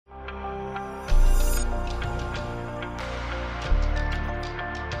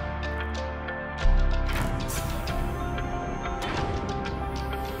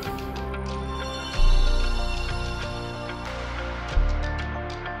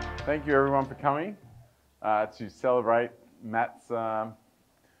Thank you everyone for coming to celebrate Matt's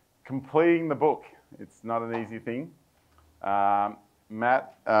completing the book. It's not an easy thing.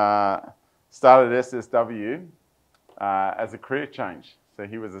 Matt started SSW as a career change. So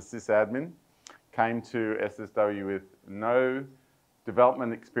he was a sysadmin, came to SSW with no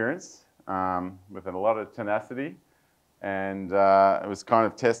development experience, with a lot of tenacity, and it was kind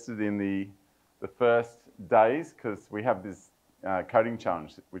of tested in the first days because we have this coding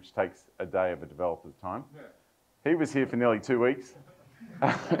challenge which takes a day of a developer's time. Yeah. He was here for nearly 2 weeks. He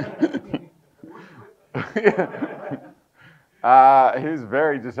was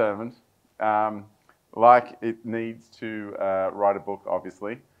very determined, like it needs to write a book,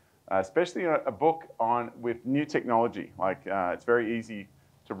 obviously, especially a book with new technology. Like it's very easy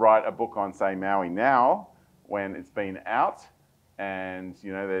to write a book on, say, Maui now when it's been out and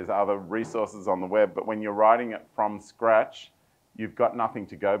there's other resources on the web, but when you're writing it from scratch, you've got nothing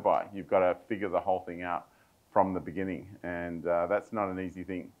to go by. You've got to figure the whole thing out from the beginning, and that's not an easy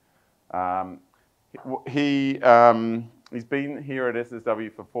thing. He's been here at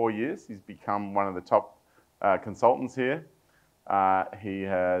SSW for 4 years. He's become one of the top consultants here. He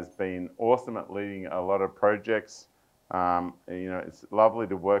has been awesome at leading a lot of projects. It's lovely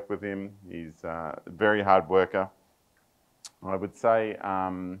to work with him. He's a very hard worker. I would say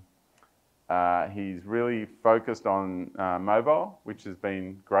he's really focused on mobile, which has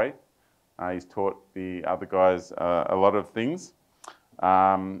been great. He's taught the other guys a lot of things.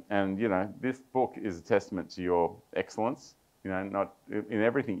 And this book is a testament to your excellence, not in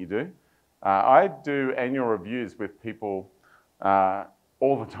everything you do. I do annual reviews with people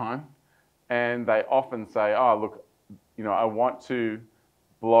all the time, and they often say, oh, look, I want to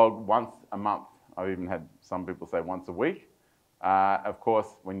blog once a month. I've even had some people say once a week. Of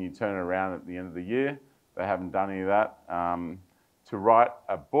course, when you turn around at the end of the year, they haven't done any of that. To write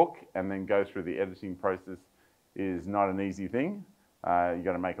a book and then go through the editing process is not an easy thing. You've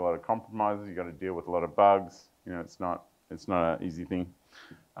got to make a lot of compromises. You've got to deal with a lot of bugs. It's not an easy thing.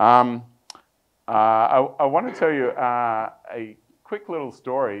 I want to tell you a quick little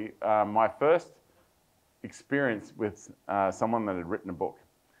story. My first experience with someone that had written a book.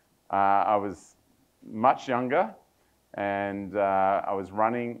 I was much younger, and I was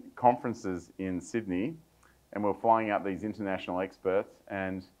running conferences in Sydney, and we were flying out these international experts,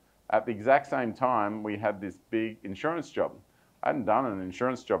 and at the exact same time we had this big insurance job. I hadn't done an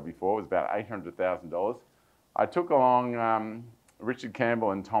insurance job before. It was about $800,000. I took along Richard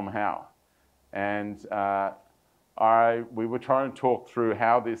Campbell and Tom Howe, and we were trying to talk through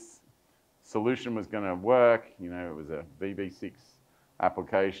how this solution was going to work. It was a VB6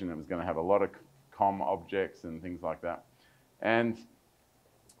 application. It was going to have a lot of COM objects and things like that. And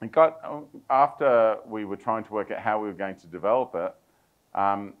it after we were trying to work out how we were going to develop it,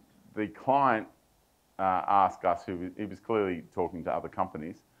 the client asked us, he was clearly talking to other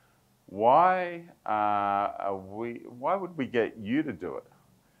companies, why would we get you to do it?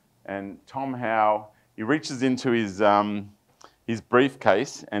 And Tom Howe, he reaches into his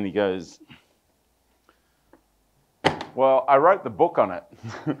briefcase and he goes, well, I wrote the book on it.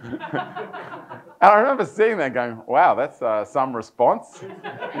 And I remember seeing that going, wow, that's some response,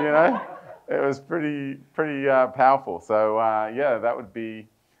 It was pretty powerful. So yeah, that'll be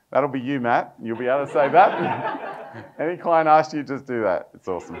you, Matt. You'll be able to say that. Any client asks you, just do that. It's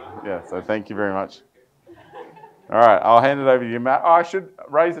awesome. Yeah, so thank you very much. All right, I'll hand it over to you, Matt. Oh, I should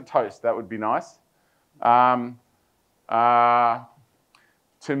raise a toast. That would be nice.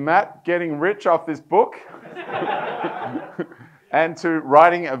 To Matt getting rich off this book and to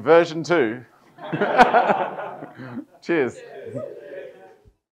writing a version 2. Cheers.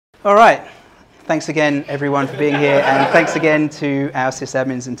 All right. Thanks again, everyone, for being here, and thanks again to our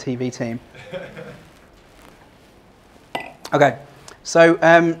sysadmins and TV team. Okay, so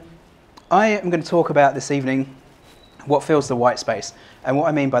I am going to talk about this evening what fills the white space. And what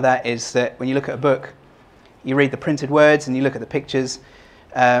I mean by that is that when you look at a book, you read the printed words and you look at the pictures,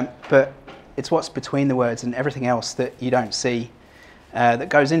 but it's what's between the words and everything else that you don't see that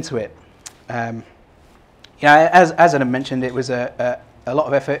goes into it. As Adam mentioned, it was a lot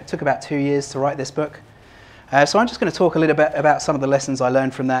of effort. It took about 2 years to write this book. So I'm just going to talk a little bit about some of the lessons I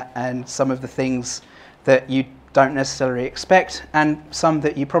learned from that and some of the things that you don't necessarily expect and some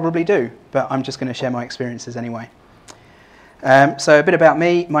that you probably do, but I'm just going to share my experiences anyway. So a bit about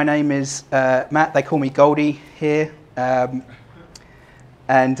me. My name is Matt. They call me Goldie here.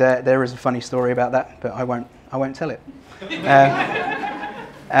 And there is a funny story about that, but I won't tell it.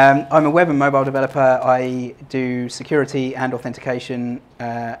 I'm a web and mobile developer. I do security and authentication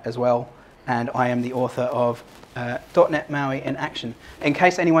as well. and I am the author of .NET MAUI in Action. In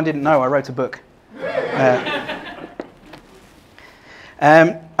case anyone didn't know, I wrote a book.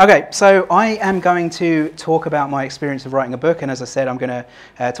 Okay, so I am going to talk about my experience of writing a book, and as I said, I'm going to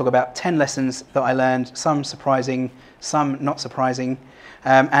talk about 10 lessons that I learned, some surprising, some not surprising,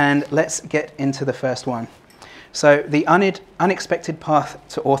 and let's get into the first one. So the unexpected path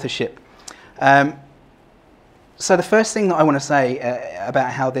to authorship. So the first thing that I want to say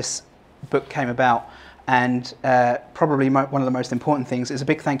about how this book came about, and probably one of the most important things, is a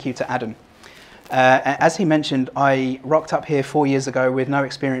big thank you to Adam. As he mentioned, I rocked up here 4 years ago with no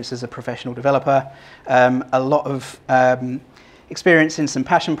experience as a professional developer, a lot of experience in some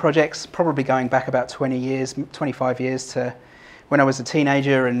passion projects, probably going back about 20 years, 25 years to when I was a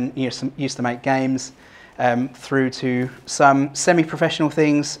teenager and used to make games, through to some semi-professional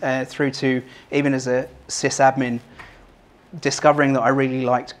things, through to even as a sysadmin, discovering that I really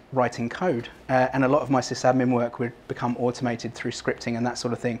liked writing code. And a lot of my sysadmin work would become automated through scripting and that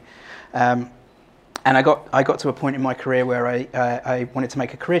sort of thing. And I got to a point in my career where I wanted to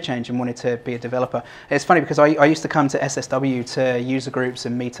make a career change and wanted to be a developer. It's funny because I used to come to SSW to user groups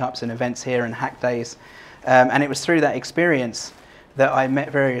and meetups and events here and hack days. And it was through that experience that I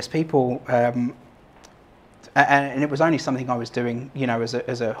met various people. And it was only something I was doing,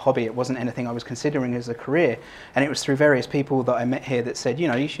 as a hobby. It wasn't anything I was considering as a career. And it was through various people that I met here that said,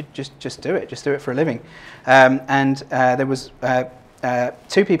 you should just do it for a living. And there was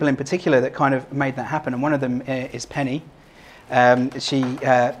two people in particular that kind of made that happen. And one of them is Penny. She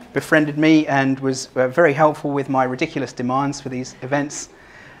befriended me and was very helpful with my ridiculous demands for these events.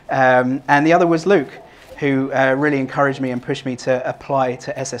 And the other was Luke, who really encouraged me and pushed me to apply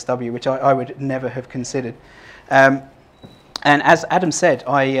to SSW, which I would never have considered. And as Adam said,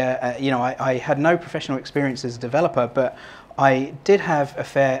 I had no professional experience as a developer, but I did have a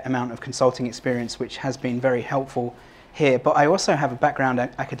fair amount of consulting experience, which has been very helpful here. But I also have a background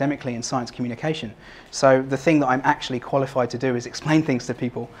academically in science communication. So the thing that I'm actually qualified to do is explain things to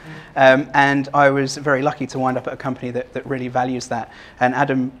people. And I was very lucky to wind up at a company that really values that. And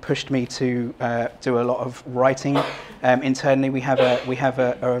Adam pushed me to do a lot of writing. Internally, we have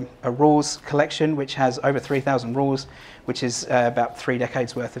a rules collection which has over 3,000 rules, which is about 3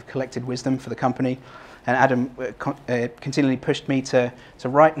 decades worth of collected wisdom for the company. And Adam continually pushed me to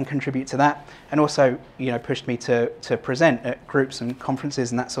write and contribute to that, and also pushed me to present at groups and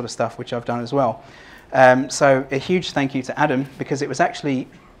conferences and that sort of stuff, which I've done as well. So a huge thank you to Adam, because it was actually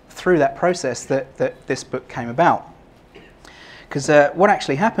through that process that this book came about. Because what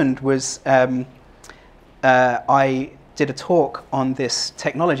actually happened was I did a talk on this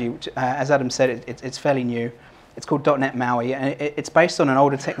technology, which, as Adam said, it's fairly new. It's called .NET MAUI, and it's based on an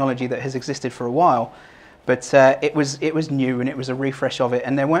older technology that has existed for a while, but it was new and it was a refresh of it,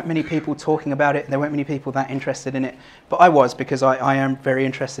 and there weren't many people talking about it. There weren't many people that interested in it, but I was, because I am very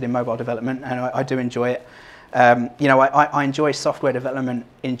interested in mobile development and I do enjoy it. I enjoy software development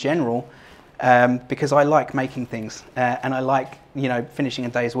in general because I like making things and I like finishing a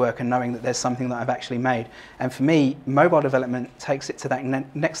day's work and knowing that there's something that I've actually made. And for me, mobile development takes it to that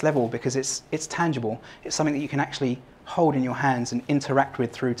next level because it's tangible. It's something that you can actually hold in your hands and interact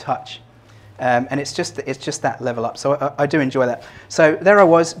with through touch. And it's just that level up. So I do enjoy that. So there I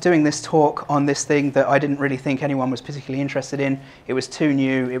was doing this talk on this thing that I didn't really think anyone was particularly interested in. It was too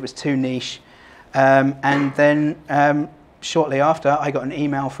new. It was too niche. And then shortly after, I got an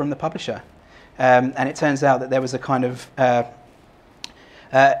email from the publisher. And it turns out that there was a kind of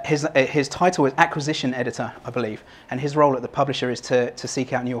his title was acquisition editor, I believe, and his role at the publisher is to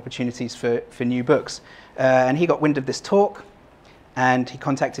seek out new opportunities for new books. And he got wind of this talk, and he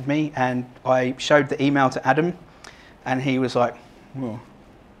contacted me, and I showed the email to Adam, and he was like, "Whoa,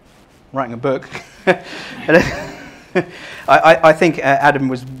 writing a book." I think Adam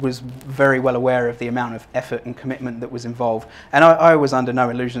was very well aware of the amount of effort and commitment that was involved, and I was under no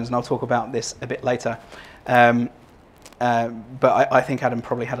illusions, and I'll talk about this a bit later. But I think Adam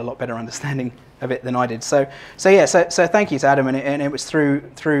probably had a lot better understanding of it than I did. So thank you to Adam, and it was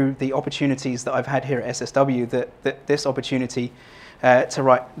through the opportunities that I've had here at SSW that this opportunity to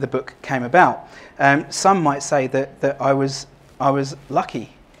write the book came about. Some might say that I was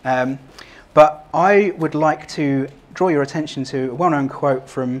lucky, but I would like to draw your attention to a well-known quote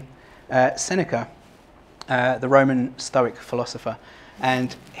from Seneca, the Roman Stoic philosopher.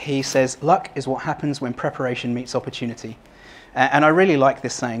 And he says, "Luck is what happens when preparation meets opportunity." And I really like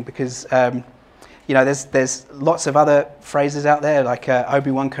this saying because, there's lots of other phrases out there, like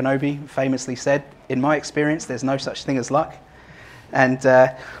Obi-Wan Kenobi famously said, "In my experience, there's no such thing as luck." And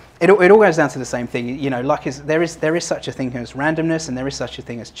it all goes down to the same thing. Luck there is such a thing as randomness, and there is such a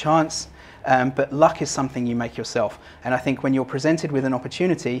thing as chance. but luck is something you make yourself. And I think when you're presented with an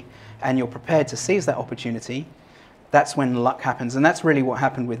opportunity and you're prepared to seize that opportunity, that's when luck happens. And that's really what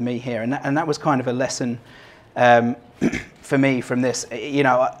happened with me here. And that was kind of a lesson for me from this. You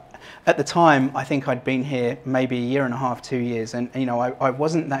know, at the time, I think I'd been here maybe a year and a half, 2 years, and you know, I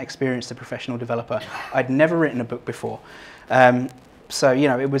wasn't that experienced a professional developer. I'd never written a book before, so you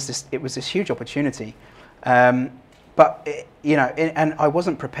know, it was this huge opportunity. But you know, and I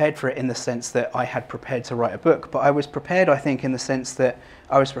wasn't prepared for it in the sense that I had prepared to write a book, but I was prepared, I think, in the sense that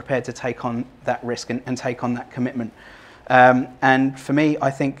I was prepared to take on that risk and take on that commitment. And for me,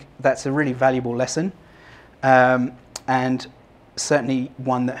 I think that's a really valuable lesson. And certainly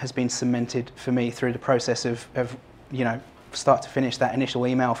one that has been cemented for me through the process of you know, start to finish, that initial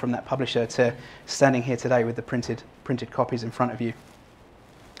email from that publisher to standing here today with the printed copies in front of you.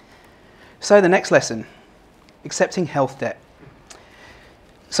 So the next lesson, accepting health debt.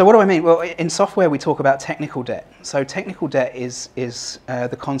 So what do I mean? Well, in software we talk about technical debt. So technical debt is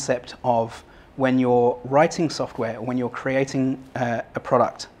the concept of when you're writing software or when you're creating a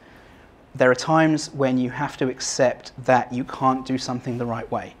product, there are times when you have to accept that you can't do something the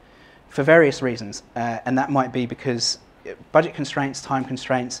right way for various reasons. And that might be because budget constraints, time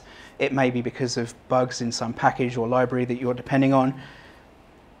constraints. It may be because of bugs in some package or library that you're depending on.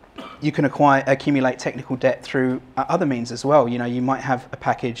 You can accumulate technical debt through other means as well. You know, you might have a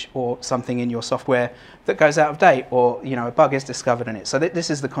package or something in your software that goes out of date, or you know, a bug is discovered in it. So this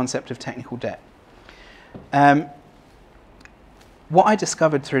is the concept of technical debt. What I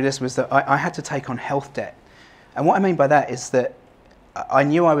discovered through this was that I had to take on health debt. And what I mean by that is that I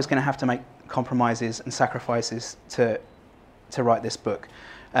knew I was going to have to make compromises and sacrifices to write this book.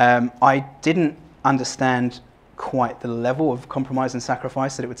 I didn't understand quite the level of compromise and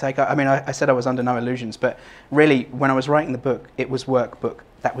sacrifice that it would take. I mean, I said I was under no illusions, but really, when I was writing the book, it was workbook.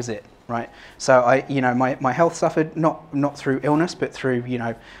 That was it, right? So you know, my health suffered not through illness, but through, you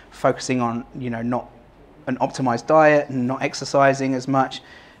know, focusing on, you know, not an optimized diet and not exercising as much.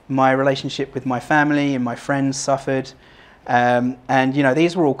 My relationship with my family and my friends suffered, and you know,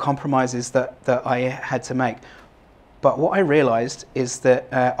 these were all compromises that I had to make. But what I realized is that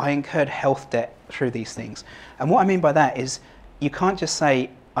I incurred health debt through these things. And what I mean by that is, you can't just say,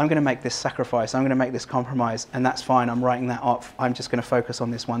 I'm going to make this sacrifice, I'm going to make this compromise, and that's fine, I'm writing that off, I'm just going to focus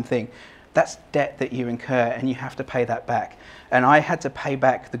on this one thing. That's debt that you incur, and you have to pay that back. And I had to pay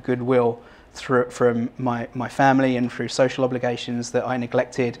back the goodwill from my family and through social obligations that I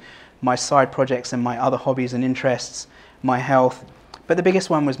neglected, my side projects and my other hobbies and interests, my health. But the biggest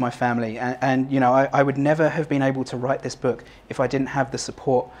one was my family. And you know, I would never have been able to write this book if I didn't have the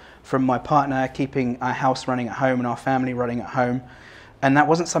support from my partner, keeping our house running at home and our family running at home. And that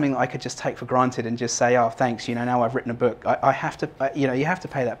wasn't something that I could just take for granted and just say, oh, thanks, you know, now I've written a book. I have to, you know, you have to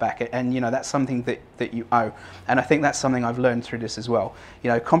pay that back. And, you know, that's something that you owe. And I think that's something I've learned through this as well. You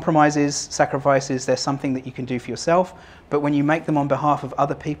know, compromises, sacrifices, they're something that you can do for yourself. But when you make them on behalf of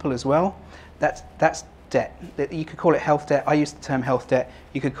other people as well, that's debt. You could call it health debt. I use the term health debt.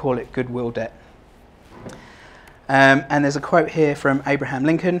 You could call it goodwill debt. And there's a quote here from Abraham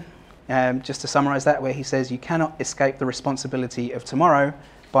Lincoln, just to summarize that, where he says, you cannot escape the responsibility of tomorrow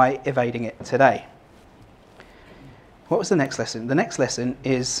by evading it today. What was the next lesson? The next lesson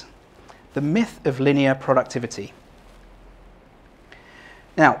is the myth of linear productivity.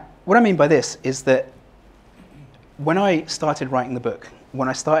 Now, what I mean by this is that when I started writing the book, when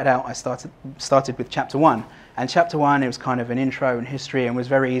I started out, I started with chapter 1. And chapter 1, it was kind of an intro and history, and was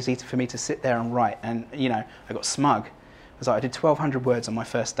very easy for me to sit there and write. And, you know, I got smug. I was like, I did 1,200 words on my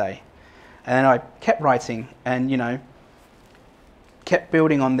first day. And then I kept writing and, you know, kept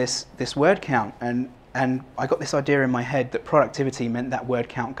building on this word count. And I got this idea in my head that productivity meant that word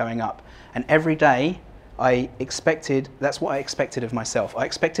count going up. And every day that's what I expected of myself. I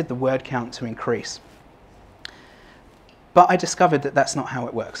expected the word count to increase. But I discovered that that's not how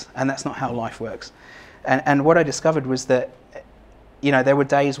it works, and that's not how life works. And what I discovered was that, you know, there were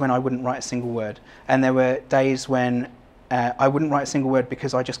days when I wouldn't write a single word, and there were days when I wouldn't write a single word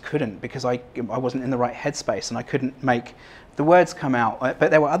because I just couldn't, because I wasn't in the right headspace and I couldn't make the words come out.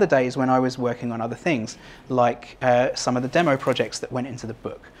 But there were other days when I was working on other things, like some of the demo projects that went into the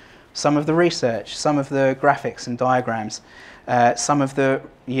book, some of the research, some of the graphics and diagrams, some of the,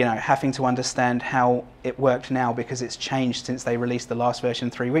 you know, having to understand how it worked now because it's changed since they released the last version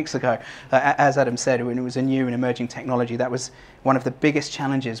 3 weeks ago. As Adam said, when it was a new and emerging technology, that was one of the biggest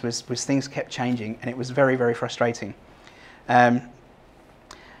challenges, was things kept changing, and it was very, very frustrating.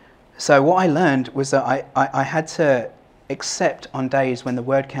 So what I learned was that I had to accept on days when the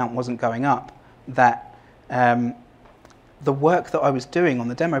word count wasn't going up that the work that I was doing on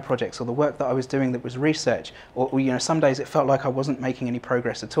the demo projects, or the work that I was doing that was research, or you know, some days it felt like I wasn't making any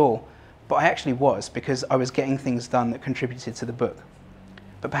progress at all, but I actually was, because I was getting things done that contributed to the book.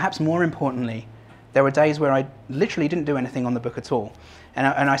 But perhaps more importantly, there were days where I literally didn't do anything on the book at all. And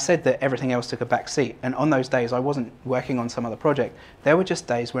I said that everything else took a back seat. And on those days, I wasn't working on some other project. There were just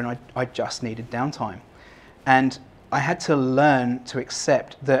days when I just needed downtime. And I had to learn to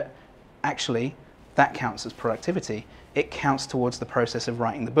accept that actually that counts as productivity. It counts towards the process of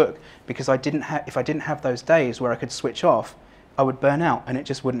writing the book, because if I didn't have those days where I could switch off, I would burn out and it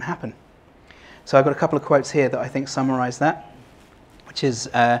just wouldn't happen. So I've got a couple of quotes here that I think summarize that, which is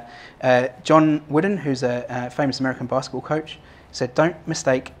John Wooden, who's a famous American basketball coach, said, "Don't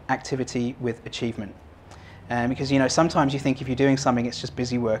mistake activity with achievement." Because, you know, sometimes you think if you're doing something, it's just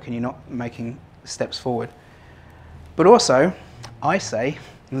busy work and you're not making steps forward. But also, I say,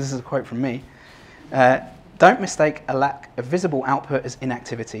 and this is a quote from me, don't mistake a lack of visible output as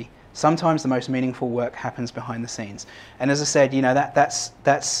inactivity. Sometimes the most meaningful work happens behind the scenes. And as I said, you know,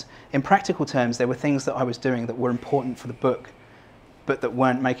 that's in practical terms, there were things that I was doing that were important for the book, but that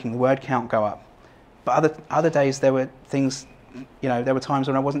weren't making the word count go up. But other days there were things, you know, there were times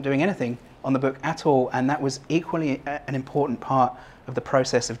when I wasn't doing anything on the book at all, and that was equally an important part of the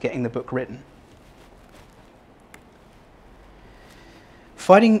process of getting the book written.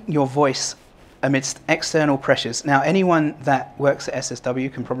 Finding your voice amidst external pressures. Now, anyone that works at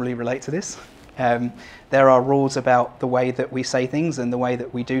SSW can probably relate to this. There are rules about the way that we say things and the way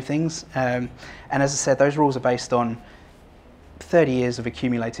that we do things. And as I said, those rules are based on 30 years of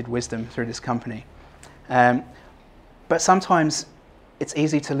accumulated wisdom through this company. But sometimes it's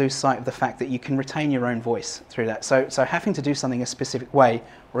easy to lose sight of the fact that you can retain your own voice through that. So having to do something a specific way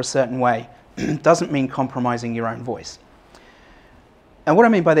or a certain way doesn't mean compromising your own voice. And what I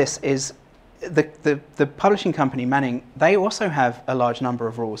mean by this is the publishing company, Manning, they also have a large number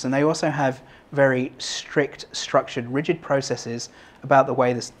of rules, and they also have very strict, structured, rigid processes about the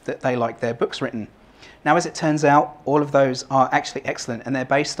way that they like their books written. Now, as it turns out, all of those are actually excellent, and they're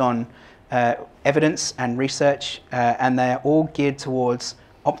based on evidence and research, and they're all geared towards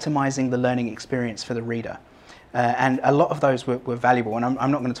optimizing the learning experience for the reader. And a lot of those were valuable, and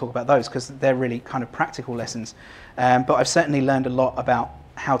I'm not going to talk about those because they're really kind of practical lessons. But I've certainly learned a lot about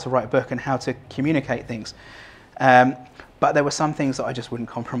how to write a book and how to communicate things. But there were some things that I just wouldn't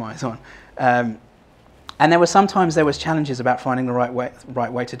compromise on. And there were sometimes there was challenges about finding the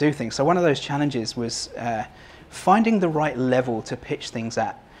right way to do things. So one of those challenges was finding the right level to pitch things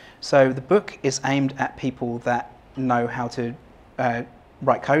at. So the book is aimed at people that know how to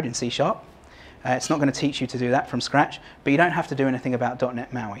write code in C#. It's not going to teach you to do that from scratch, but you don't have to do anything about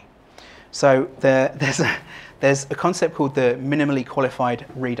 .NET MAUI. So there's a concept called the minimally qualified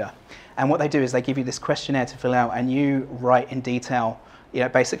reader. And what they do is they give you this questionnaire to fill out, and you write in detail, you know,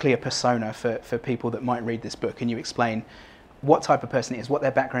 basically a persona for people that might read this book, and you explain what type of person it is, what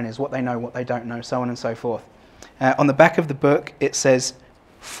their background is, what they know, what they don't know, so on and so forth. On the back of the book, it says,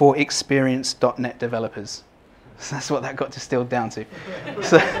 "For experienced .NET developers." So that's what that got distilled down to.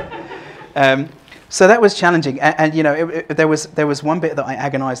 So that was challenging, and you know, there was one bit that I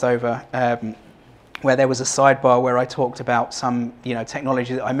agonized over, where there was a sidebar where I talked about some, you know,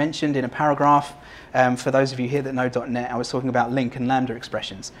 technology that I mentioned in a paragraph. For those of you here that know .NET, I was talking about link and lambda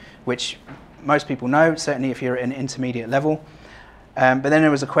expressions, which most people know, certainly if you're at an intermediate level. But then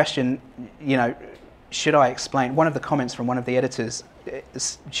there was a question, you know, should I explain? One of the comments from one of the editors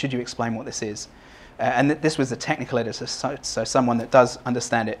is, should you explain what this is? And this was the technical editor, so someone that does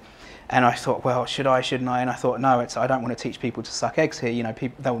understand it. And I thought, well, should I, shouldn't I? And I thought, no, I don't want to teach people to suck eggs here. You know,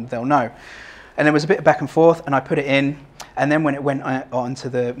 they'll know. And there was a bit of back and forth, and I put it in. And then when it went on to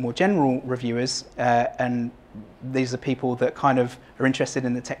the more general reviewers, and these are people that kind of are interested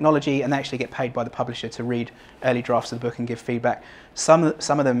in the technology, and they actually get paid by the publisher to read early drafts of the book and give feedback. Some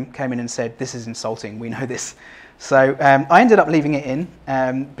of them came in and said, "This is insulting. We know this." So I ended up leaving it in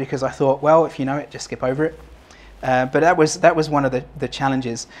because I thought, well, if you know it, just skip over it. But that was one of the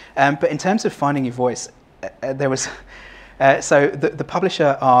challenges. But in terms of finding your voice, there was so the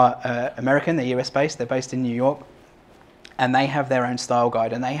publisher are American, they're US based, they're based in New York, and they have their own style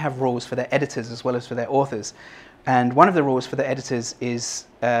guide, and they have rules for their editors as well as for their authors. And one of the rules for the editors is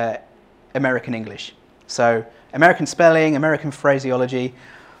American English. So American spelling, American phraseology.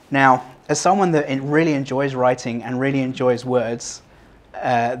 Now, as someone that really enjoys writing and really enjoys words,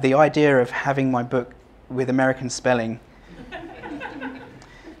 the idea of having my book with American spelling,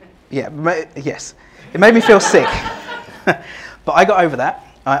 yes, it made me feel sick. But I got over that.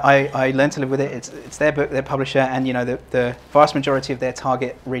 I learned to live with it. It's their book, their publisher, and you know the vast majority of their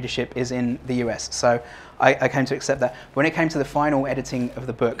target readership is in the US. So I came to accept that. When it came to the final editing of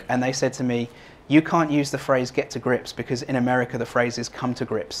the book, and they said to me, you can't use the phrase get to grips because in America the phrase is come to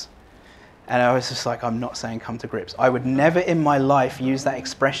grips. And I was just like, I'm not saying come to grips. I would never in my life use that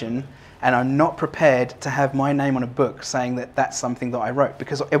expression, and I'm not prepared to have my name on a book saying that that's something that I wrote,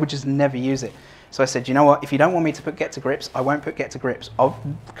 because I would just never use it. So I said, you know what, if you don't want me to put get to grips, I won't put get to grips. I'll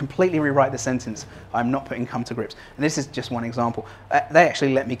completely rewrite the sentence. I'm not putting come to grips. And this is just one example. They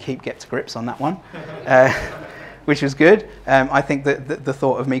actually let me keep get to grips on that one, which was good. I think that the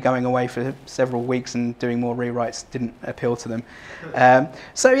thought of me going away for several weeks and doing more rewrites didn't appeal to them.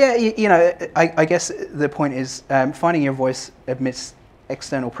 So yeah, you know, I guess the point is finding your voice amidst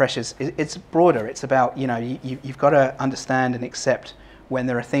external pressures. It's broader. It's about, you know, you've got to understand and accept when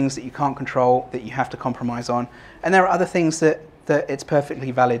there are things that you can't control, that you have to compromise on, and there are other things that it's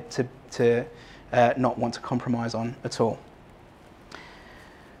perfectly valid to not want to compromise on at all.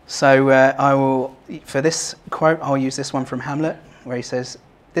 So I will, for this quote, I'll use this one from Hamlet, where he says,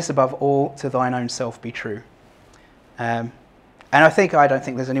 "This above all, to thine own self be true." And I don't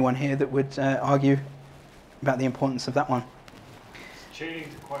think there's anyone here that would argue about the importance of that one. It's cheating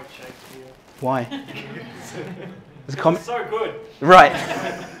to quote Shakespeare. Why? It's so good. Right.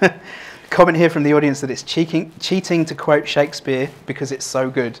 Comment here from the audience that it's cheating to quote Shakespeare because it's so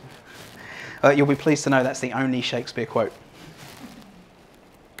good. You'll be pleased to know that's the only Shakespeare quote.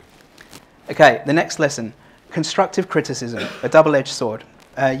 Okay, the next lesson, constructive criticism, a double-edged sword.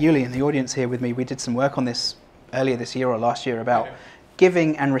 Yuli in the audience here with me, we did some work on this earlier this year or last year about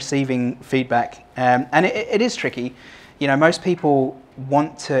giving and receiving feedback, and it is tricky. You know, most people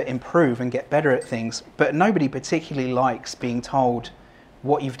want to improve and get better at things, but nobody particularly likes being told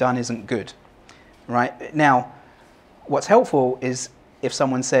what you've done isn't good, right? Now, what's helpful is if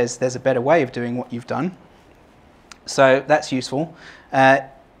someone says there's a better way of doing what you've done, so that's useful.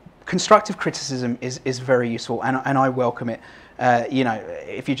 Constructive criticism is very useful, and I welcome it. You know,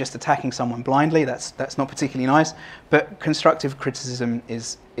 if you're just attacking someone blindly, that's not particularly nice, but constructive criticism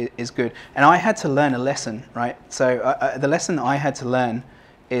is good. And I had to learn a lesson, right? So the lesson that I had to learn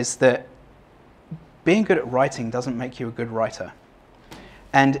is that being good at writing doesn't make you a good writer.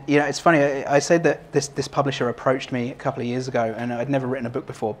 And you know, it's funny, I said that this publisher approached me a couple of years ago, and I'd never written a book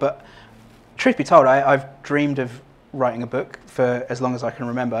before, but truth be told, I've dreamed of writing a book for as long as I can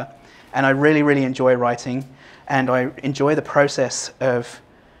remember, and I really, really enjoy writing. And I enjoy the process of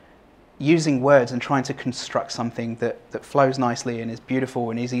using words and trying to construct something that flows nicely and is beautiful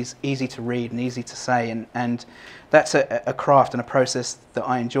and is easy to read and easy to say. And that's a craft and a process that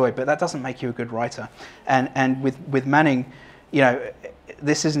I enjoy, but that doesn't make you a good writer. And with Manning, you know,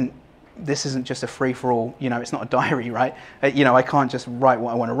 this isn't just a free-for-all, you know, it's not a diary, right? You know, I can't just write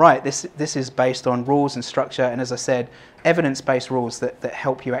what I want to write. This is based on rules and structure, and as I said, evidence-based rules that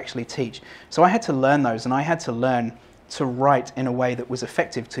help you actually teach. So I had to learn those, and I had to learn to write in a way that was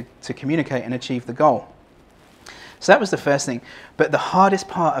effective to communicate and achieve the goal. So that was the first thing. But the hardest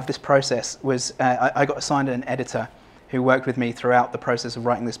part of this process was I got assigned an editor who worked with me throughout the process of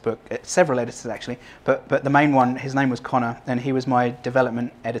writing this book, several editors actually, but the main one, his name was Connor, and he was my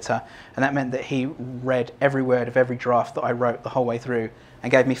development editor, and that meant that he read every word of every draft that I wrote the whole way through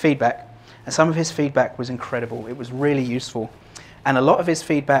and gave me feedback. And some of his feedback was incredible. It was really useful. And a lot of his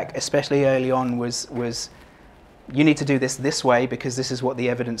feedback, especially early on, was you need to do this way because this is what the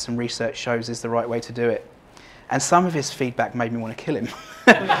evidence and research shows is the right way to do it. And some of his feedback made me want to kill him.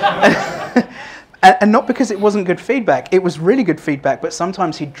 And not because it wasn't good feedback. It was really good feedback, but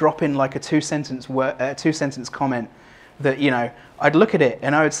sometimes he'd drop in like a two-sentence comment that, you know, I'd look at it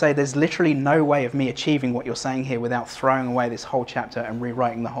and I would say there's literally no way of me achieving what you're saying here without throwing away this whole chapter and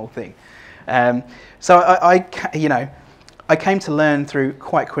rewriting the whole thing. So I came to learn through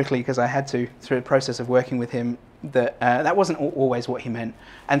quite quickly, because I had to, through the process of working with him, that that wasn't always what he meant.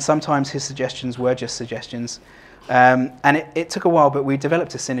 And sometimes his suggestions were just suggestions. And it took a while, but we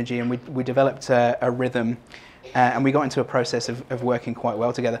developed a synergy, and we developed a rhythm, and we got into a process of working quite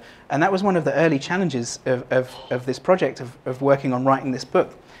well together. And that was one of the early challenges of this project, of working on writing this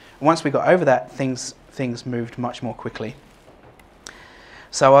book. And once we got over that, things moved much more quickly.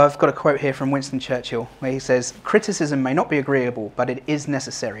 So I've got a quote here from Winston Churchill, where he says, "Criticism may not be agreeable, but it is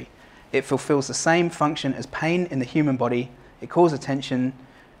necessary. It fulfills the same function as pain in the human body. It calls attention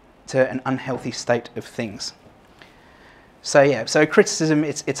to an unhealthy state of things." So yeah, so criticism,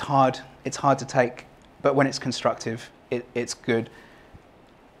 it's hard to take, but when it's constructive, it's good.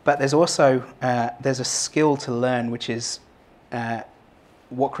 But there's also there's a skill to learn, which is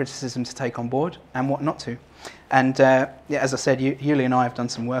what criticism to take on board and what not to. And yeah, as I said, Yuli and I have done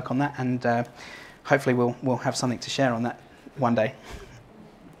some work on that, and hopefully we'll have something to share on that one day.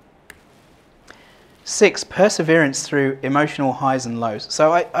 6, perseverance through emotional highs and lows.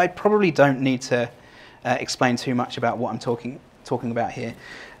 So I probably don't need to explain too much about what I'm talking about here.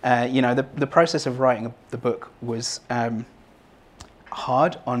 You know, the process of writing the book was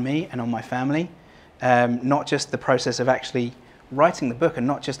hard on me and on my family. Not just the process of actually writing the book and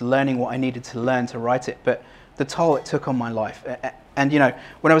not just learning what I needed to learn to write it, but the toll it took on my life. And you know,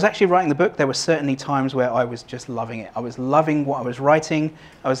 when I was actually writing the book, there were certainly times where I was just loving it. I was loving what I was writing.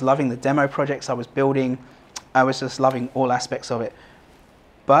 I was loving the demo projects I was building. I was just loving all aspects of it.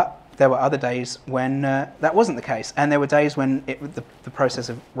 But there were other days when that wasn't the case. And there were days when the process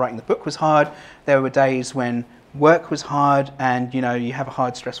of writing the book was hard. There were days when work was hard and, you know, you have a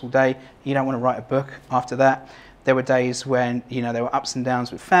hard, stressful day. You don't want to write a book after that. There were days when, you know, there were ups and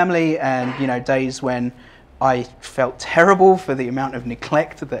downs with family and, you know, days when I felt terrible for the amount of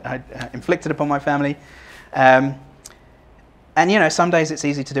neglect that I inflicted upon my family. And, you know, some days it's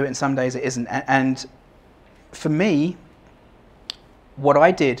easy to do it and some days it isn't. And for me, what I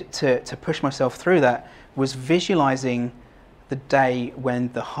did to push myself through that was visualizing the day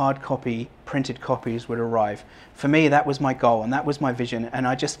when the hard copy, printed copies would arrive. For me, that was my goal and that was my vision. And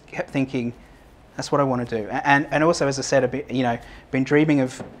I just kept thinking, that's what I want to do. And also, as I said, I've been, you know, been dreaming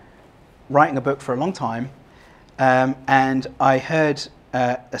of writing a book for a long time. And I heard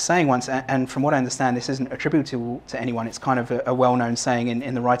a saying once, and from what I understand, this isn't attributable to anyone. It's kind of a well-known saying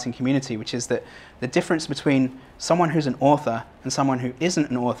in the writing community, which is that the difference between someone who's an author and someone who isn't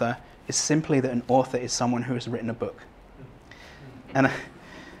an author is simply that an author is someone who has written a book. And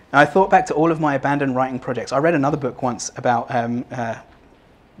I thought back to all of my abandoned writing projects. I read another book once about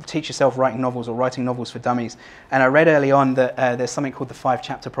teach yourself writing novels or writing novels for dummies. And I read early on that there's something called the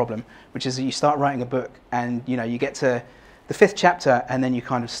 5-chapter problem, which is that you start writing a book and, you know, you get to the 5th chapter and then you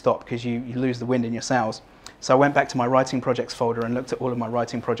kind of stop because you lose the wind in your sails. So I went back to my writing projects folder and looked at all of my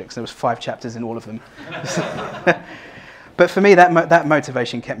writing projects. There was 5 chapters in all of them. But for me, that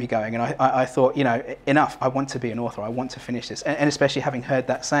motivation kept me going. And I thought, you know, enough. I want to be an author. I want to finish this. And especially having heard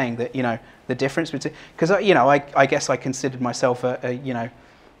that saying that, you know, the difference between... Because, you know, I guess I considered myself you know,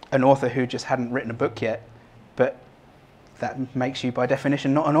 an author who just hadn't written a book yet, but that makes you by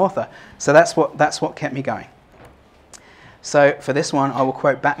definition not an author. So that's what kept me going. So for this one, I will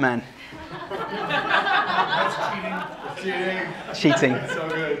quote Batman. That's cheating. Cheating. So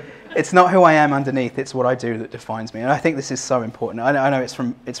good. It's not who I am underneath; it's what I do that defines me. And I think this is so important. I know it's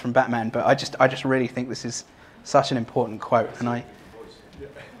from Batman, but I just really think this is such an important quote. And I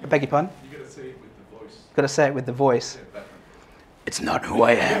beg your pardon. You got to say it with the voice. Got to say it with the voice. It's not who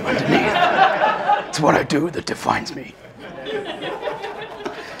I am underneath. It's what I do that defines me.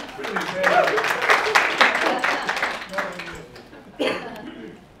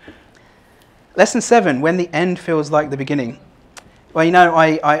 Lesson 7, when the end feels like the beginning. Well, you know,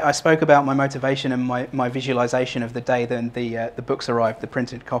 I spoke about my motivation and my visualization of the day then the books arrived, the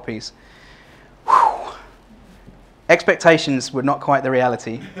printed copies. Whew. Expectations were not quite the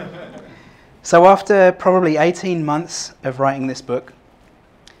reality. So after probably 18 months of writing this book,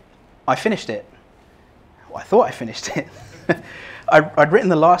 I finished it. Well, I thought I finished it. I'd written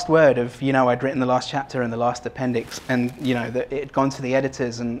the last word of, you know, I'd written the last chapter and the last appendix, and, you know, it had gone to the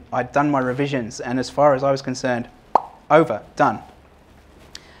editors and I'd done my revisions, and as far as I was concerned, over, done.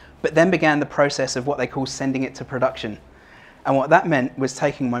 But then began the process of what they call sending it to production. And what that meant was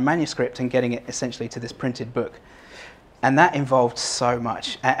taking my manuscript and getting it essentially to this printed book. And that involved so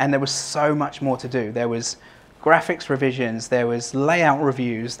much, and there was so much more to do. There was graphics revisions, there was layout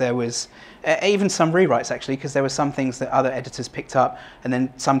reviews, there was even some rewrites actually, because there were some things that other editors picked up, and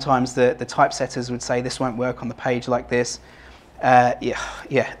then sometimes the typesetters would say this won't work on the page like this.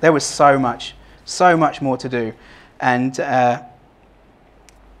 Yeah, there was so much more to do. And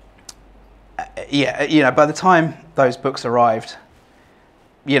yeah, you know, by the time those books arrived,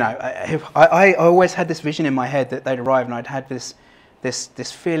 you know, I always had this vision in my head that they'd arrive, and I'd had this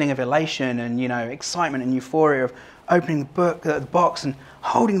feeling of elation and, you know, excitement and euphoria of opening the box and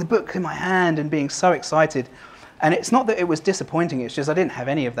holding the book in my hand and being so excited. And it's not that it was disappointing; it's just I didn't have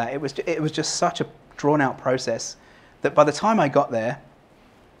any of that. It was just such a drawn-out process that by the time I got there,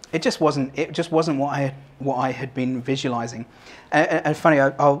 it just wasn't what I had been visualizing. And funny,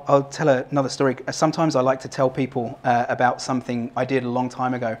 I'll tell another story. Sometimes I like to tell people about something I did a long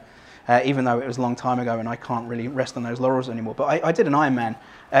time ago, even though it was a long time ago and I can't really rest on those laurels anymore. But I did an Ironman.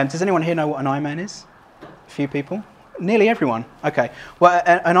 Does anyone here know what an Ironman is? A few people? Nearly everyone. Okay. Well,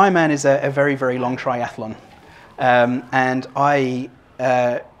 an Ironman is a very, very long triathlon. And I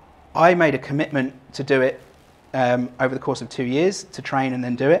made a commitment to do it over the course of 2 years, to train and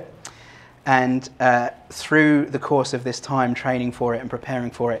then do it. And through the course of this time training for it and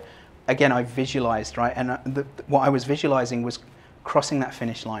preparing for it, again, I visualized, right? And what I was visualizing was crossing that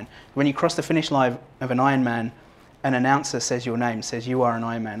finish line. When you cross the finish line of an Ironman, an announcer says your name, says you are an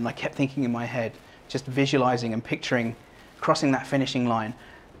Ironman. And I kept thinking in my head, just visualizing and picturing crossing that finishing line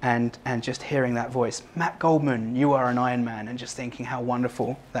and just hearing that voice, Matt Goldman, you are an Ironman, and just thinking how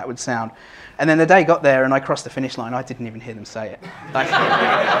wonderful that would sound. And then the day got there and I crossed the finish line, I didn't even hear them say it. Like,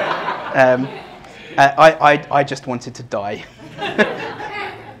 I just wanted to die.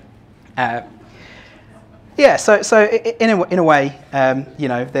 Yeah, so in a way, you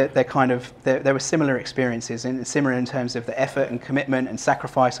know, they're kind of there were similar experiences, and similar in terms of the effort and commitment and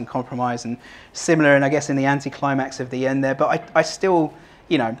sacrifice and compromise, and similar, and I guess in the anticlimax of the end there. But I still,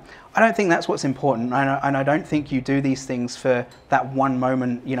 you know, I don't think that's what's important, and I don't think you do these things for that one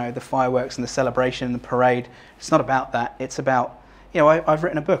moment, you know, the fireworks and the celebration and the parade. It's not about that. It's about, you know, I've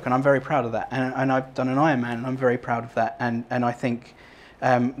written a book and I'm very proud of that, and I've done an Ironman and I'm very proud of that, and I think.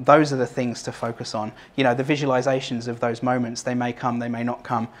 Those are the things to focus on. You know, the visualizations of those moments, they may come, they may not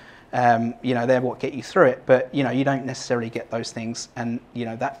come. You know, they're what get you through it, but, you know, you don't necessarily get those things, and, you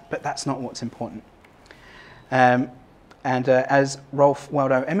know, but that's not what's important. As Ralph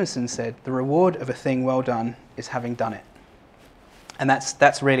Waldo Emerson said, the reward of a thing well done is having done it. And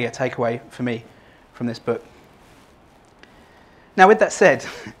that's really a takeaway for me from this book. Now, with that said,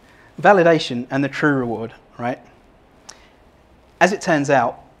 validation and the true reward, right? As it turns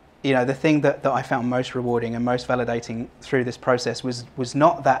out, you know, the thing that I found most rewarding and most validating through this process was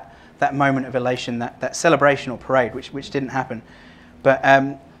not that moment of elation, that celebration or parade, which didn't happen. But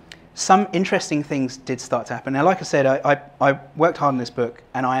some interesting things did start to happen. Now, like I said, I worked hard on this book,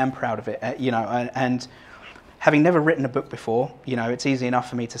 and I am proud of it. You know, and having never written a book before, you know, it's easy enough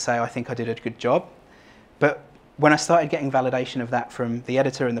for me to say I think I did a good job. But when I started getting validation of that from the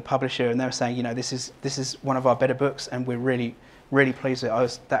editor and the publisher, and they were saying, you know, this is one of our better books, and we're really pleased with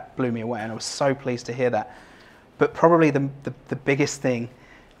it. That blew me away, and I was so pleased to hear that. But probably the biggest thing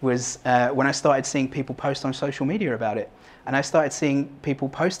was when I started seeing people post on social media about it, and I started seeing people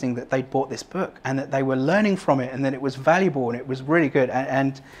posting that they'd bought this book and that they were learning from it and that it was valuable and it was really good.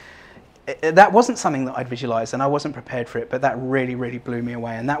 And that wasn't something that I'd visualized, and I wasn't prepared for it, but that really blew me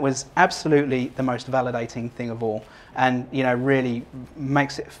away. And that was absolutely the most validating thing of all, and, you know, really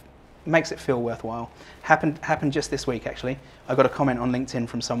makes it feel worthwhile. Happened just this week, actually. I got a comment on LinkedIn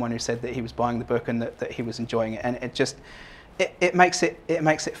from someone who said that he was buying the book and that he was enjoying it, and it makes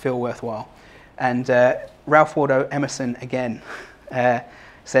it feel worthwhile. And Ralph Waldo Emerson again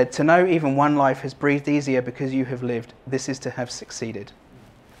said, "To know even one life has breathed easier because you have lived, this is to have succeeded."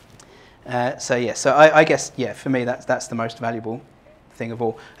 So I guess, yeah, for me that's the most valuable thing of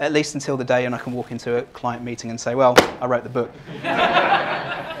all, at least until the day and I can walk into a client meeting and say, well, I wrote the book.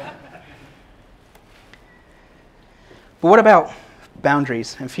 But what about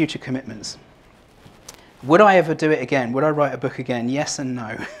boundaries and future commitments? Would I ever do it again? Would I write a book again? Yes and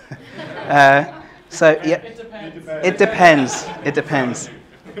no. Yeah, it depends. It depends.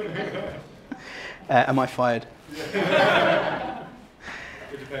 Am I fired? It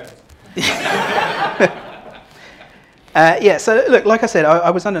depends. Yeah, so look, like I said,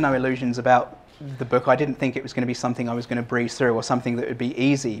 I was under no illusions about the book. I didn't think it was going to be something I was going to breeze through or something that would be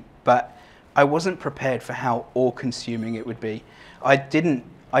easy, but I wasn't prepared for how all-consuming it would be. I didn't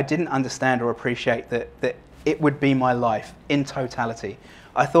understand or appreciate that it would be my life in totality.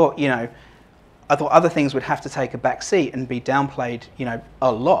 I thought other things would have to take a back seat and be downplayed, you know, a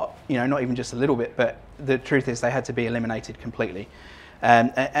lot, you know, not even just a little bit, but the truth is they had to be eliminated completely.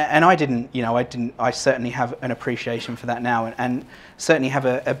 And I didn't, you know, I certainly have an appreciation for that now, and certainly have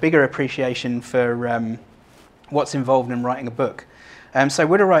a bigger appreciation for what's involved in writing a book. So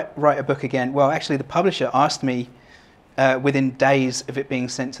would I write a book again? Well, actually the publisher asked me within days of it being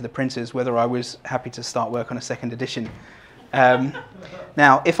sent to the printers whether I was happy to start work on a second edition.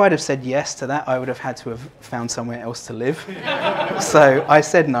 Now, if I'd have said yes to that, I would have had to have found somewhere else to live. So I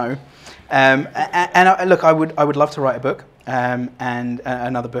said no. Look, I would love to write a book and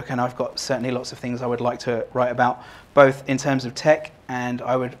another book, and I've got certainly lots of things I would like to write about, both in terms of tech, and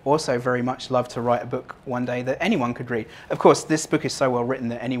I would also very much love to write a book one day that anyone could read. Of course, this book is so well written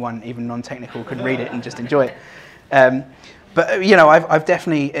that anyone, even non-technical, could read it and just enjoy it. But, you know, I've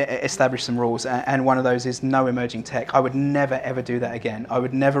definitely established some rules, and one of those is no emerging tech. I would never, ever do that again. I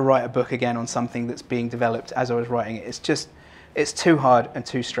would never write a book again on something that's being developed as I was writing it. It's too hard and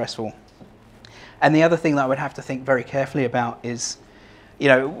too stressful. And the other thing that I would have to think very carefully about is, you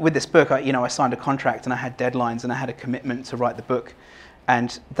know, with this book, I signed a contract and I had deadlines and I had a commitment to write the book,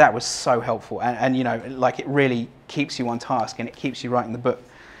 and that was so helpful. And you know, like, it really keeps you on task and it keeps you writing the book.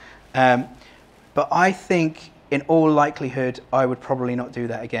 But I think in all likelihood, I would probably not do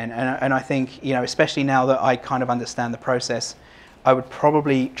that again. And I think, you know, especially now that I kind of understand the process, I would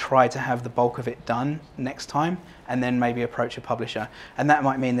probably try to have the bulk of it done next time and then maybe approach a publisher. And that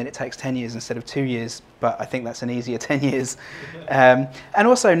might mean that it takes 10 years instead of 2 years, but I think that's an easier 10 years. And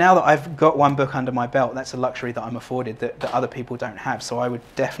also now that I've got one book under my belt, that's a luxury that I'm afforded that other people don't have. So I would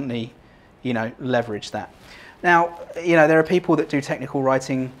definitely, you know, leverage that. Now, you know, there are people that do technical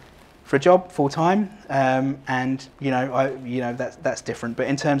writing for a job full time, and you know, that's different. But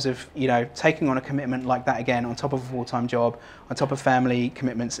in terms of, you know, taking on a commitment like that again on top of a full-time job, on top of family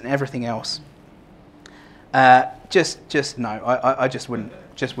commitments and everything else, just no. I just wouldn't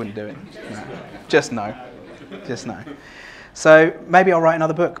do it. No. Just no. So maybe I'll write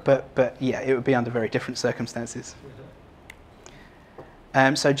another book, but yeah, it would be under very different circumstances.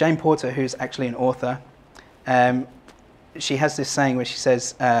 So Jane Porter, who's actually an author, she has this saying where she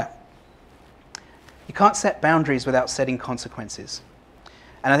says, you can't set boundaries without setting consequences.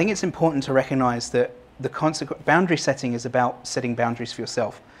 And I think it's important to recognize that the boundary setting is about setting boundaries for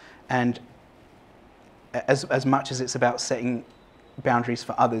yourself, and as much as it's about setting boundaries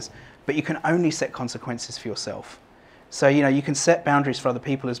for others, but you can only set consequences for yourself. So, you know, you can set boundaries for other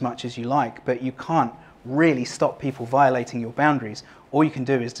people as much as you like, but you can't really stop people violating your boundaries. All you can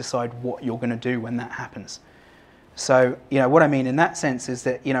do is decide what you're going to do when that happens. So, you know, what I mean in that sense is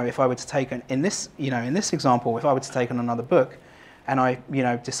that, you know, if I were to take in this example, if I were to take on another book and I, you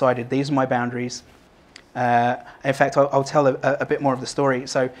know, decided these are my boundaries, in fact, I'll tell a bit more of the story.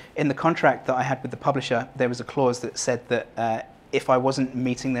 So in the contract that I had with the publisher, there was a clause that said that if I wasn't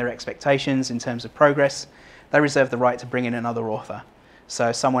meeting their expectations in terms of progress, they reserved the right to bring in another author.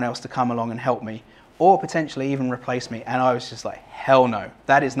 So someone else to come along and help me, or potentially even replace me. And I was just like, hell no,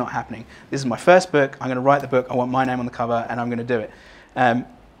 that is not happening. This is my first book. I'm going to write the book. I want my name on the cover, and I'm going to do it.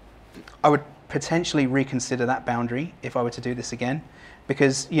 I would potentially reconsider that boundary if I were to do this again,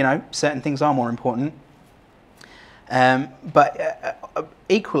 because, you know, certain things are more important. But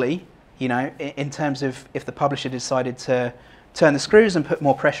equally, you know, in terms of if the publisher decided to turn the screws and put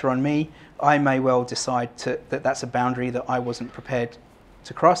more pressure on me, I may well decide that that's a boundary that I wasn't prepared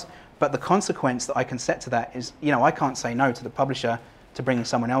to cross. But the consequence that I can set to that is, you know, I can't say no to the publisher to bring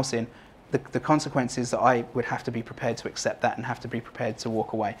someone else in. The consequence is that I would have to be prepared to accept that and have to be prepared to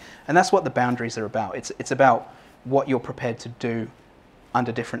walk away. And that's what the boundaries are about. It's about what you're prepared to do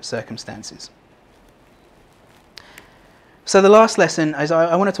under different circumstances. So the last lesson is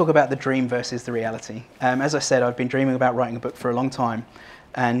I want to talk about the dream versus the reality. As I said, I've been dreaming about writing a book for a long time.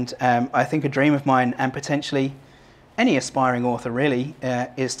 And I think a dream of mine, and potentially any aspiring author really,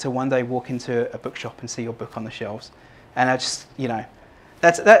 is to one day walk into a bookshop and see your book on the shelves. And I just, you know,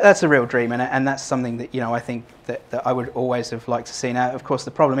 that's a real dream, and that's something that, you know, I think that I would always have liked to see. Now, of course,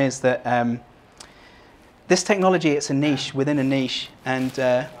 the problem is that this technology, it's a niche within a niche,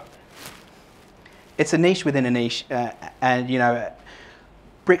 and it's a niche within a niche, and, you know,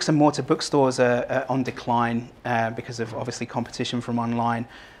 bricks and mortar bookstores are on decline because of obviously competition from online.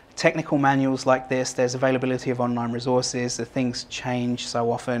 Technical manuals like this, there's availability of online resources, the things change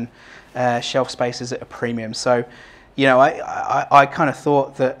so often, shelf space is at a premium. So, you know, I kind of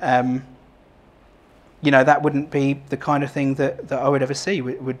thought that, you know, that wouldn't be the kind of thing that I would ever see,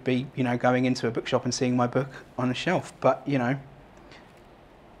 would be, you know, going into a bookshop and seeing my book on a shelf. But, you know,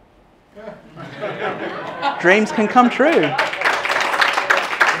 dreams can come true.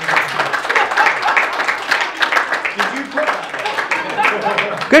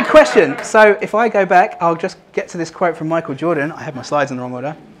 Good question. So if I go back, I'll just get to this quote from Michael Jordan. I have my slides in the wrong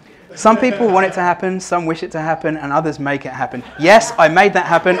order. Some people want it to happen, some wish it to happen, and others make it happen. Yes, I made that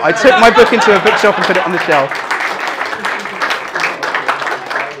happen. I took my book into a bookshop and put it on the shelf.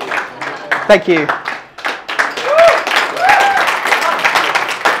 Thank you.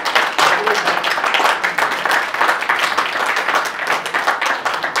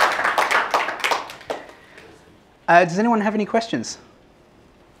 Does anyone have any questions?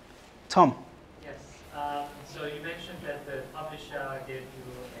 Tom? Yes. So you mentioned that the publisher gave you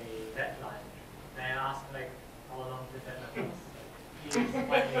a deadline. May I ask, like, how long the deadline was?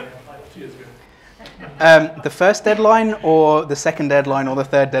 2 years ago. The first deadline, or the second deadline, or the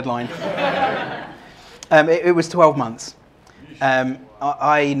third deadline? It was 12 months.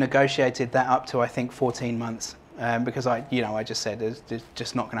 I negotiated that up to, I think, 14 months because I just said it's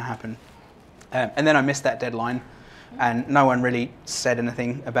just not going to happen. And then I missed that deadline. And no one really said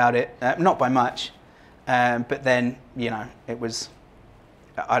anything about it, not by much. But then, you know, it was,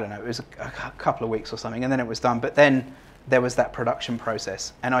 I don't know, it was a couple of weeks or something, and then it was done. But then there was that production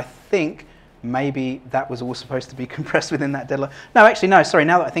process. And I think maybe that was all supposed to be compressed within that deadline. No, actually, no, sorry,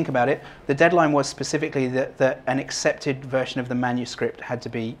 now that I think about it, the deadline was specifically that an accepted version of the manuscript had to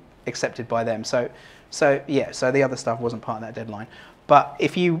be accepted by them. So the other stuff wasn't part of that deadline. But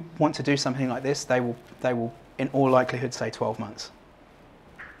if you want to do something like this, they will in all likelihood say 12 months.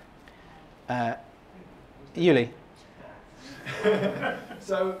 Yuli.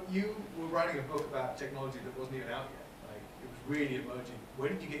 So you were writing a book about technology that wasn't even out yet. Like, it was really emerging. Where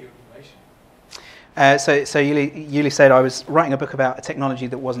did you get your information? So Yuli said I was writing a book about a technology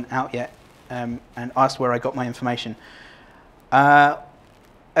that wasn't out yet, and asked where I got my information. A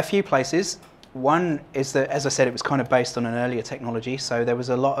few places. One is that, as I said, it was kind of based on an earlier technology, so there was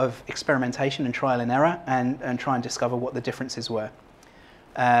a lot of experimentation and trial and error, and try and discover what the differences were.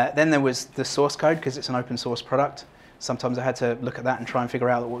 Then there was the source code, because it's an open source product. Sometimes I had to look at that and try and figure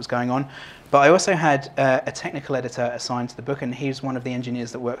out what was going on. But I also had a technical editor assigned to the book, and he's one of the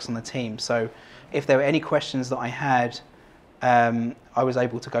engineers that works on the team. So if there were any questions that I had, I was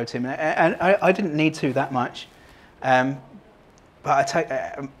able to go to him. And I didn't need to that much. But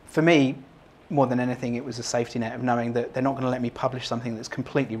for me, more than anything, it was a safety net of knowing that they're not going to let me publish something that's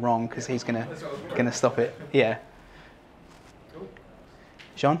completely wrong, because he's going to stop it. Yeah. Cool.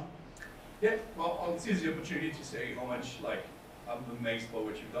 Jean? Yeah, well, I'll seize the opportunity to say how much, like, I'm amazed by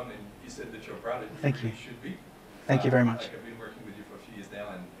what you've done, and you said that you're proud, and Thank you. Should be. Thank you very much. Like, I've been working with you for a few years now,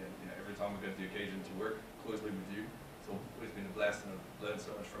 and you know, every time we get the occasion to work closely with you, it's always been a blast, and I've learned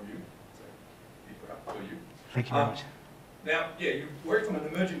so much from you. So, be proud for you. Thank you very much. Now, yeah, you worked on an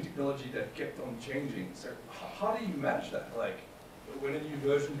emerging technology that kept on changing. So, how do you manage that? Like, when a new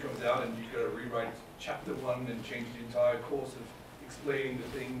version comes out and you've got to rewrite chapter 1 and change the entire course of explaining the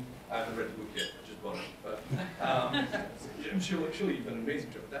thing. I haven't read the book yet, I just bought it. But I'm sure you've done an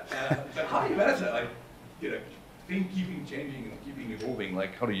amazing job at that. But how do you manage that? Like, you know, keeping changing and keeping evolving.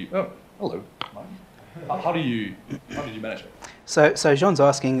 Like, how do you? Oh, hello. How did you manage it? So Jean's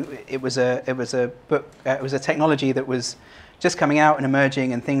asking. It was a book. It was a technology that was just coming out and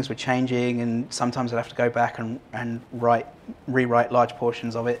emerging, and things were changing. And sometimes I'd have to go back and rewrite large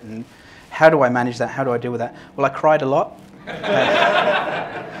portions of it. And how do I manage that? How do I deal with that? Well, I cried a lot.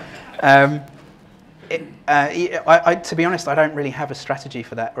 To be honest, I don't really have a strategy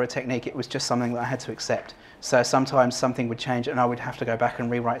for that or a technique. It was just something that I had to accept. So sometimes something would change and I would have to go back and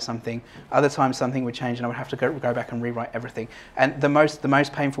rewrite something. Other times something would change and I would have to go back and rewrite everything. And the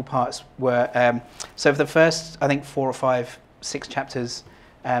most painful parts were, so for the first, I think 4 or 5, 6 chapters,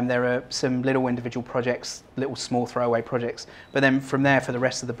 there are some little individual projects, little small throwaway projects. But then from there, for the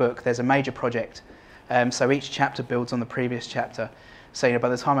rest of the book, there's a major project. So each chapter builds on the previous chapter. So by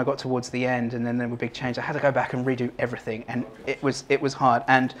the time I got towards the end, and then there were big changes, I had to go back and redo everything, and it was hard.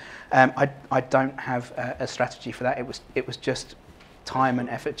 And I don't have a strategy for that. It was just time and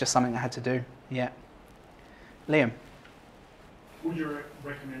effort, just something I had to do. Yeah. Liam. Would you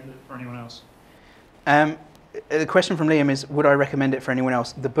recommend it for anyone else? The question from Liam is, would I recommend it for anyone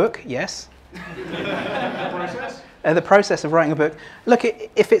else? The book, yes. The process? The process of writing a book. Look,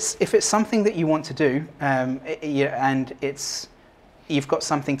 if it's something that you want to do, and you've got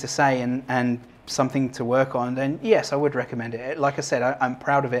something to say and something to work on, then yes, I would recommend it. Like I said, I'm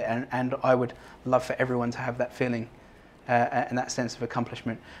proud of it, and I would love for everyone to have that feeling and that sense of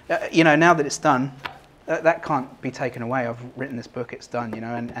accomplishment. Now that it's done, that can't be taken away. I've written this book; it's done.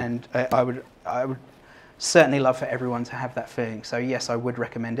 And I would certainly love for everyone to have that feeling. So yes, I would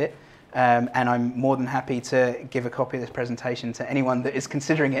recommend it. And I'm more than happy to give a copy of this presentation to anyone that is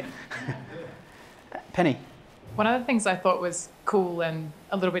considering it. Penny. One of the things I thought was cool and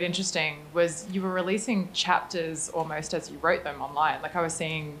a little bit interesting was you were releasing chapters almost as you wrote them online. Like I was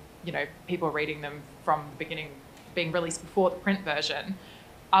seeing, people reading them from the beginning, being released before the print version.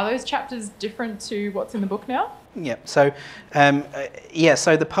 Are those chapters different to what's in the book now? Yeah. So,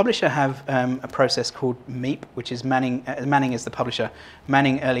 so the publisher have a process called MEEP, which is Manning. Manning is the publisher,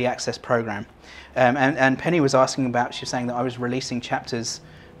 Manning Early Access Program. And Penny was asking about. She was saying that I was releasing chapters,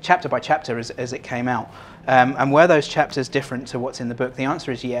 chapter by chapter, as it came out. And were those chapters different to what's in the book? The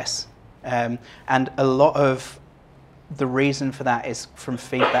answer is yes. And a lot of the reason for that is from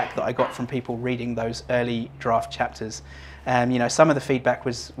feedback that I got from people reading those early draft chapters. Some of the feedback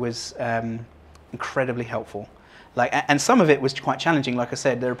was incredibly helpful. And some of it was quite challenging. Like I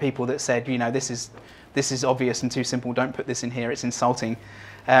said, there are people that said, this is obvious and too simple. Don't put this in here. It's insulting.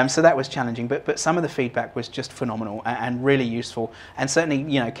 So that was challenging. But some of the feedback was just phenomenal and really useful. And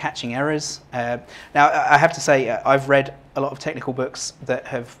certainly, catching errors. Now, I have to say, I've read a lot of technical books that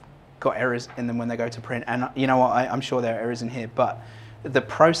have got errors in them when they go to print. And you know what? I'm sure there are errors in here. But the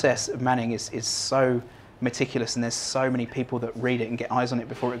process of Manning is so meticulous, and there's so many people that read it and get eyes on it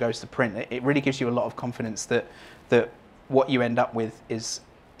before it goes to print. It really gives you a lot of confidence that what you end up with is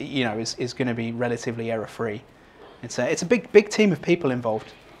going to be relatively error-free. It's a big team of people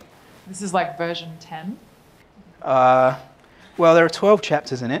involved. This is like version 10? Well, there are 12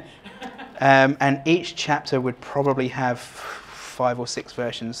 chapters in it, and each chapter would probably have 5 or 6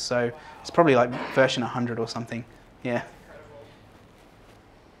 versions, so it's probably like version 100 or something. Yeah.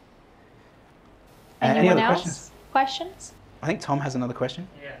 Any Anyone other else? Questions? I think Tom has another question.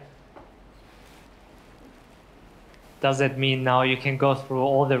 Yeah. Does it mean now you can go through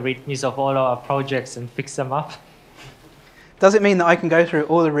all the readmes of all our projects and fix them up? Does it mean that I can go through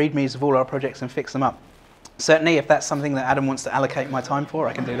all the readmes of all our projects and fix them up? Certainly, if that's something that Adam wants to allocate my time for,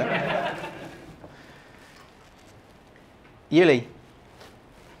 I can do that. Yuli.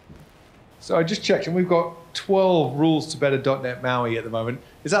 So I just checked, and we've got 12 rules to better .NET MAUI at the moment.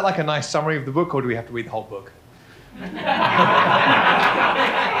 Is that like a nice summary of the book, or do we have to read the whole book?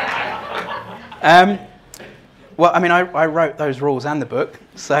 Well, I mean, I wrote those rules and the book,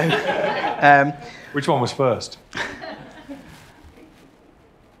 so... Which one was first?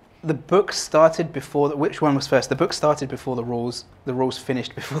 The book started before... Which one was first? The book started before the rules. The rules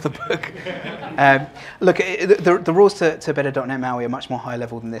finished before the book. Look, the rules to better .NET MAUI are much more high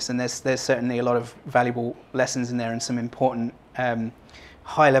level than this, and there's certainly a lot of valuable lessons in there and some important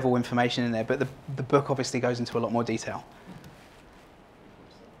high level information in there, but the book obviously goes into a lot more detail.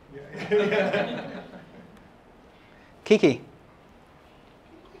 Kiki.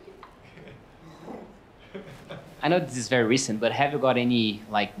 I know this is very recent, but have you got any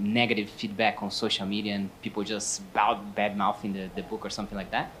like negative feedback on social media and people just bad mouthing the book or something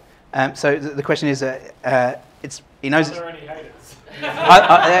like that? So the question is, it's he knows. Are there any haters?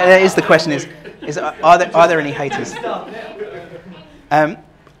 That is the question. Is are there any haters?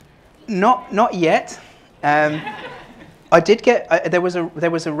 Not yet. I did get there was a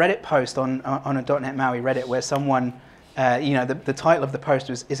Reddit post on a .NET MAUI Reddit where someone. The title of the post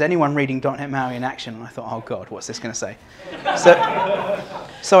was, "Is anyone reading .NET MAUI in action?" And I thought, oh God, what's this going to say?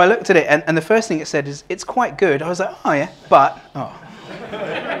 So I looked at it, and the first thing it said is, "It's quite good." I was like, oh yeah, but, oh.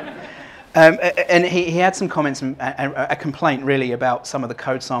 And he had some comments and a complaint really about some of the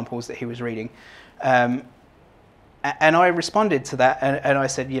code samples that he was reading. And I responded to that, and I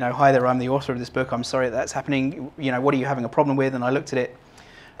said, hi there, I'm the author of this book, I'm sorry that's happening, what are you having a problem with? And I looked at it,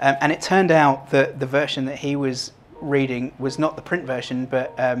 and it turned out that the version that he was reading was not the print version,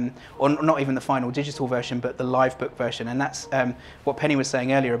 but or not even the final digital version, but the live book version. And that's what Penny was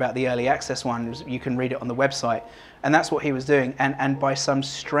saying earlier about the early access one. You can read it on the website, and that's what he was doing. And by some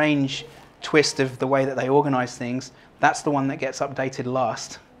strange twist of the way that they organise things, that's the one that gets updated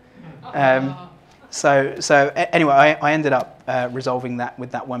last. So anyway, I ended up resolving that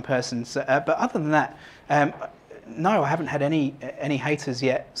with that one person. So, but other than that, no, I haven't had any haters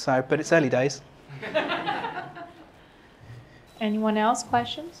yet. So, but it's early days. Anyone else?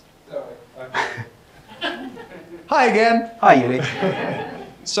 Questions? Hi again. Hi, Yuli.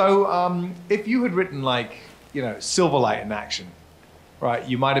 So, if you had written like, Silverlight in action, right,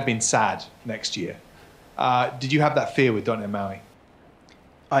 you might have been sad next year. Did you have that fear with .NET MAUI?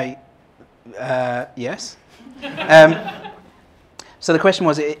 Yes. So the question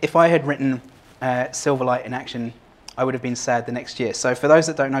was, if I had written Silverlight in action, I would have been sad the next year. So for those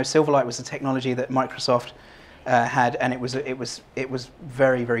that don't know, Silverlight was a technology that Microsoft had, and it was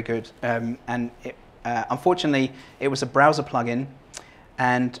very, very good. And unfortunately, it was a browser plugin,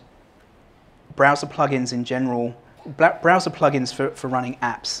 and browser plugins in general, browser plugins for running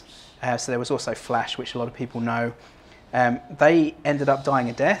apps. So there was also Flash, which a lot of people know. They ended up dying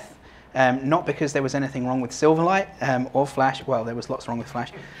a death. Not because there was anything wrong with Silverlight or Flash. Well, there was lots wrong with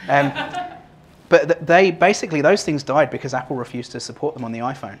Flash. But those things died because Apple refused to support them on the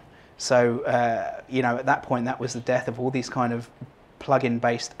iPhone. So, at that point, that was the death of all these kind of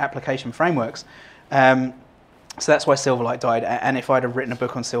plugin-based application frameworks. So that's why Silverlight died. And if I'd have written a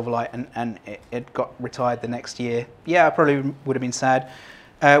book on Silverlight and it got retired the next year, yeah, I probably would have been sad.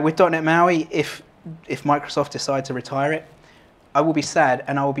 With .NET MAUI, if Microsoft decide to retire it, I will be sad,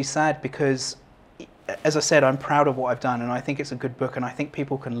 and I will be sad because, as I said, I'm proud of what I've done, and I think it's a good book, and I think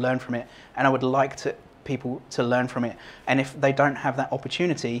people can learn from it, and I would like people to learn from it. And if they don't have that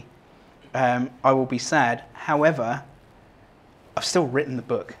opportunity, I will be sad. However, I've still written the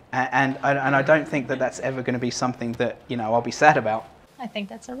book, and I don't think that that's ever going to be something that I'll be sad about. I think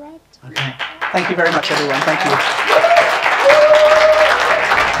that's a wrap. Okay. Thank you very much, everyone. Thank you.